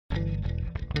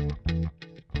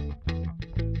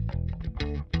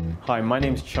Hi, my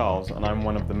name's Charles and I'm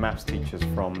one of the maths teachers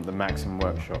from the Maxim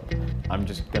workshop. I'm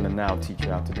just going to now teach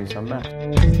you how to do some maths.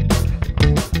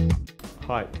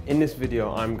 Hi, in this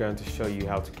video I'm going to show you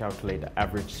how to calculate the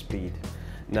average speed.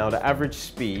 Now the average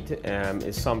speed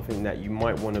is something that you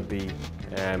might want to be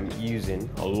using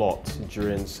a lot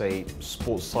during, say,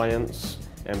 sports science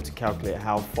to calculate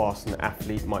how fast an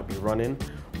athlete might be running,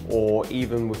 or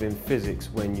even within physics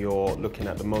when you're looking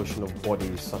at the motion of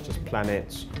bodies such as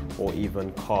planets or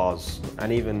even cars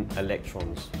and even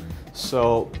electrons.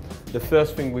 So the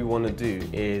first thing we want to do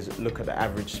is look at the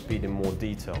average speed in more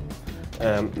detail.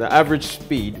 The average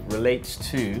speed relates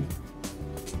to,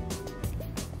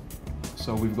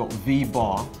 so we've got V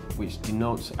bar, which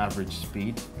denotes average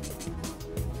speed.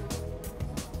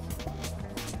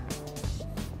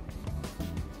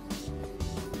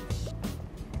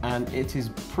 And it is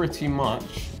pretty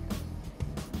much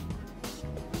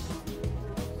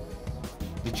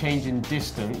the change in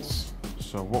distance.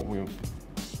 So what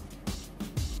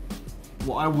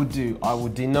I would do, I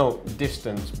would denote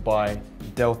distance by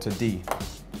delta D,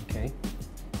 okay?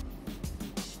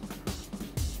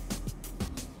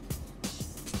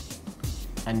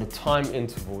 And the time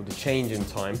interval, the change in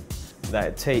time that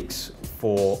it takes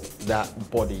for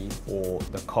that body or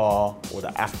the car or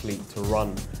the athlete to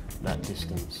run that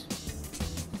distance.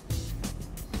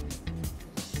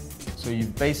 So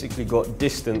you've basically got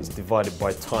distance divided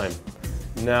by time.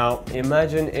 Now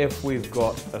imagine if we've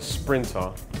got a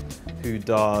sprinter who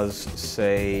does,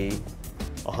 say,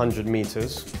 100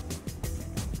 meters.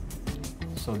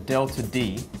 So delta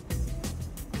D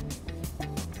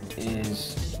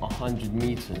is 100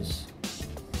 meters.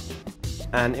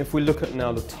 And if we look at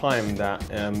now the time that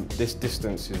this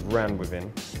distance is ran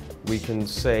within, we can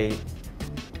say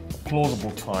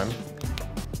plausible time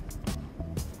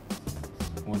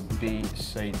would be,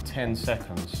 say, 10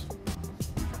 seconds.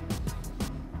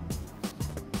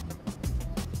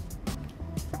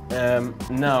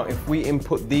 Now, if we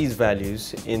input these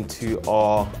values into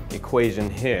our equation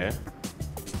here,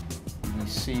 we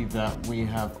see that we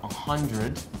have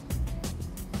 100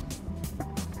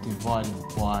 divided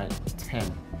by 10,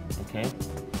 okay?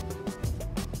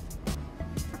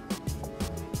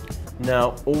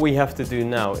 Now, all we have to do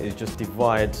now is just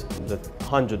divide the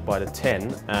 100 by the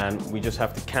 10, and we just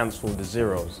have to cancel the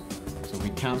zeros. So we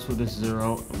cancel this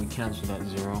 0, and we cancel that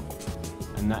 0,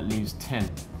 and that leaves 10.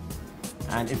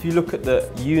 And if you look at the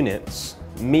units,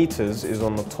 meters is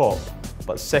on the top,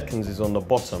 but seconds is on the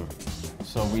bottom.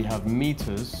 So we have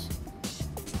meters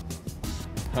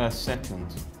per second,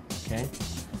 okay?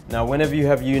 Now, whenever you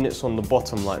have units on the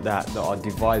bottom like that are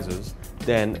divisors,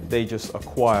 then they just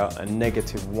acquire a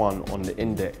 -1 on the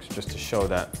index just to show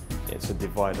that it's a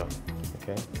divider,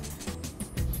 okay?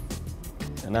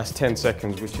 And that's 10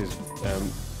 seconds, which is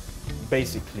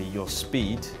basically your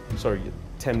speed,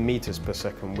 10 meters per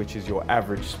second, which is your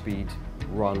average speed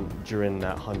run during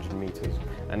that 100 meters.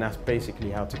 And that's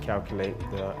basically how to calculate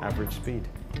the average speed.